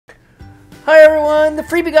Hi everyone, the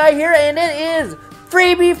Freebie guy here, and it is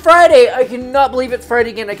Freebie Friday. I cannot believe it's Friday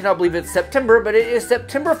again. I cannot believe it's September, but it is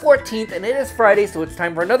September 14th and it is Friday, so it's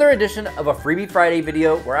time for another edition of a Freebie Friday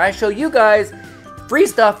video where I show you guys free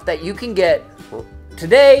stuff that you can get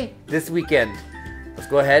today, this weekend. Let's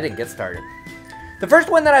go ahead and get started. The first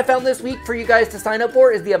one that I found this week for you guys to sign up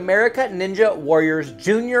for is the America Ninja Warriors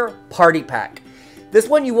Junior Party Pack. This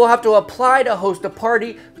one you will have to apply to host a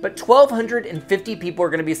party, but 1,250 people are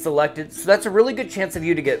going to be selected, so that's a really good chance of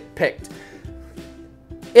you to get picked.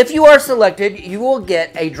 If you are selected, you will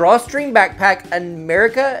get a drawstring backpack,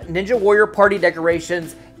 America Ninja Warrior party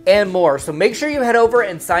decorations, and more. So make sure you head over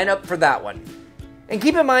and sign up for that one. And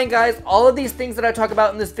keep in mind, guys, all of these things that I talk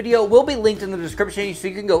about in this video will be linked in the description, so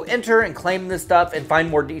you can go enter and claim this stuff and find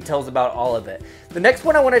more details about all of it. The next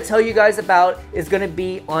one I want to tell you guys about is going to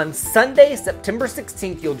be on Sunday, September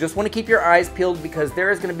 16th. You'll just want to keep your eyes peeled because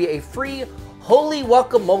there is going to be a free Holy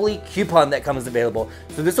Guacamole coupon that comes available.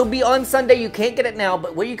 So this will be on Sunday. You can't get it now,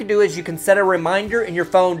 but what you can do is you can set a reminder in your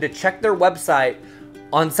phone to check their website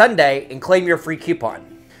on Sunday and claim your free coupon.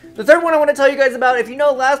 The third one I want to tell you guys about, if you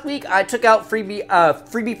know, last week I took out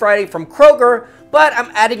Freebie Friday from Kroger, but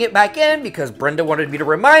I'm adding it back in because Brenda wanted me to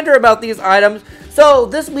remind her about these items. So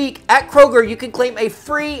this week at Kroger, you can claim a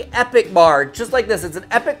free Epic bar, just like this. It's an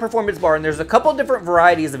Epic performance bar, and there's a couple different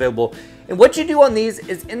varieties available. And what you do on these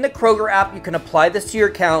is in the Kroger app, you can apply this to your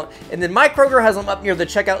account, and then my Kroger has them up near the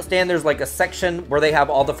checkout stand. There's like a section where they have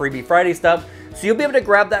all the Freebie Friday stuff. So you'll be able to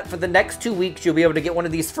grab that for the next 2 weeks. You'll be able to get one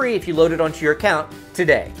of these free if you load it onto your account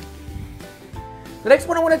today. The next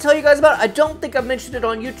one I want to tell you guys about, I don't think I've mentioned it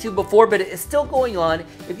on YouTube before, but it is still going on.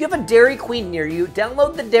 If you have a Dairy Queen near you,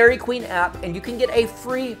 download the Dairy Queen app and you can get a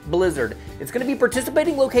free Blizzard. It's going to be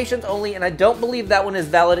participating locations only, and I don't believe that one is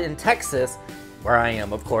valid in Texas, where I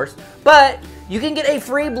am, of course. But you can get a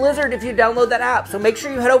free Blizzard if you download that app. So make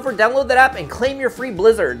sure you head over, download that app, and claim your free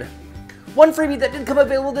Blizzard. One freebie that did come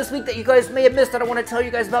available this week that you guys may have missed that I want to tell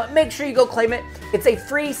you guys about, make sure you go claim it. It's a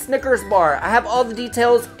free Snickers bar. I have all the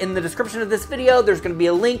details in the description of this video. There's going to be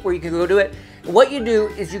a link where you can go do it. What you do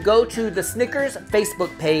is you go to the Snickers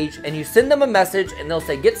Facebook page and you send them a message and they'll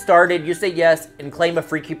say get started. You say yes and claim a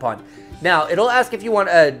free coupon. Now it'll ask if you want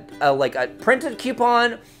a printed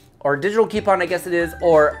coupon or digital coupon, I guess it is,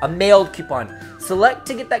 or a mailed coupon. Select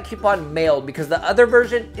to get that coupon mailed because the other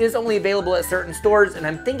version is only available at certain stores, and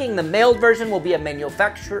I'm thinking the mailed version will be a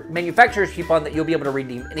manufacturer's coupon that you'll be able to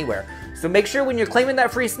redeem anywhere. So make sure when you're claiming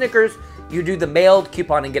that free Snickers, you do the mailed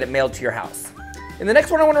coupon and get it mailed to your house. And the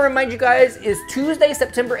next one I want to remind you guys is Tuesday,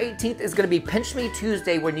 September 18th is going to be Pinch Me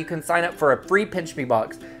Tuesday, when you can sign up for a free Pinch Me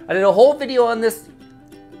box. I did a whole video on this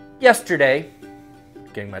yesterday.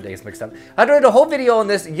 Getting my days mixed up. I did a whole video on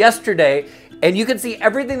this yesterday, and you can see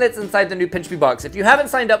everything that's inside the new Pinch Me box. If you haven't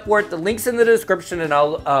signed up for it, the link's in the description, and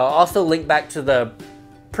I'll also link back to the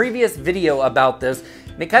previous video about this.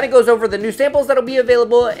 And it kind of goes over the new samples that'll be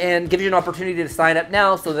available and gives you an opportunity to sign up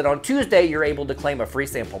now so that on Tuesday you're able to claim a free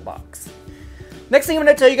sample box. Next thing I'm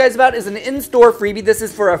going to tell you guys about is an in-store freebie. This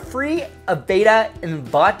is for a free Aveda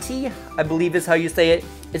Invanti, I believe is how you say it.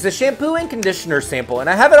 It's a shampoo and conditioner sample, and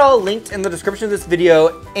I have it all linked in the description of this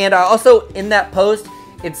video, and I also, in that post,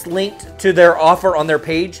 it's linked to their offer on their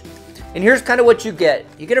page. And here's kind of what you get.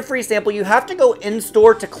 You get a free sample. You have to go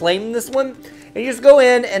in-store to claim this one, and you just go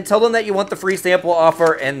in and tell them that you want the free sample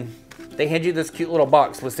offer, and they hand you this cute little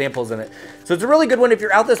box with samples in it. So it's a really good one. If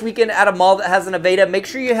you're out this weekend at a mall that has an Aveda, make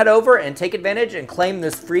sure you head over and take advantage and claim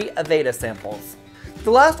this free Aveda samples. The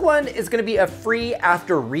last one is going to be a free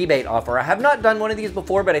after rebate offer. I have not done one of these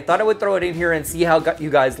before, but I thought I would throw it in here and see how you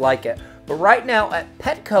guys like it. But right now at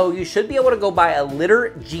Petco, you should be able to go buy a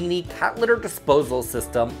litter Genie cat litter disposal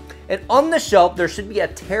system. And on the shelf, there should be a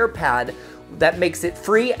tear pad that makes it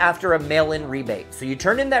free after a mail-in rebate. So you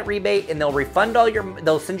turn in that rebate and they'll refund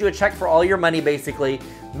they'll send you a check for all your money basically,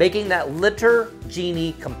 making that litter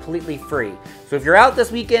Genie completely free. So if you're out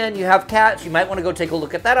this weekend, you have cats, you might want to go take a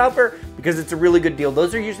look at that offer because it's a really good deal.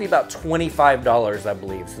 Those are usually about $25, I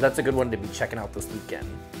believe. So that's a good one to be checking out this weekend.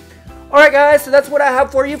 Alright guys, so that's what I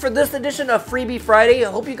have for you for this edition of Freebie Friday.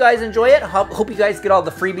 I hope you guys enjoy it. Hope you guys get all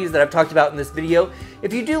the freebies that I've talked about in this video.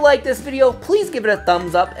 If you do like this video, please give it a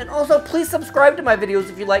thumbs up, and also please subscribe to my videos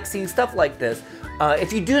if you like seeing stuff like this.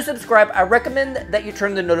 If you do subscribe, I recommend that you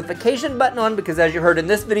turn the notification button on because as you heard in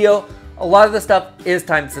this video, a lot of the stuff is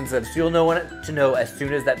time sensitive, so you'll know when to know as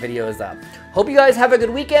soon as that video is up. Hope you guys have a good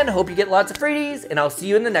weekend, hope you get lots of freebies, and I'll see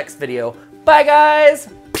you in the next video. Bye guys!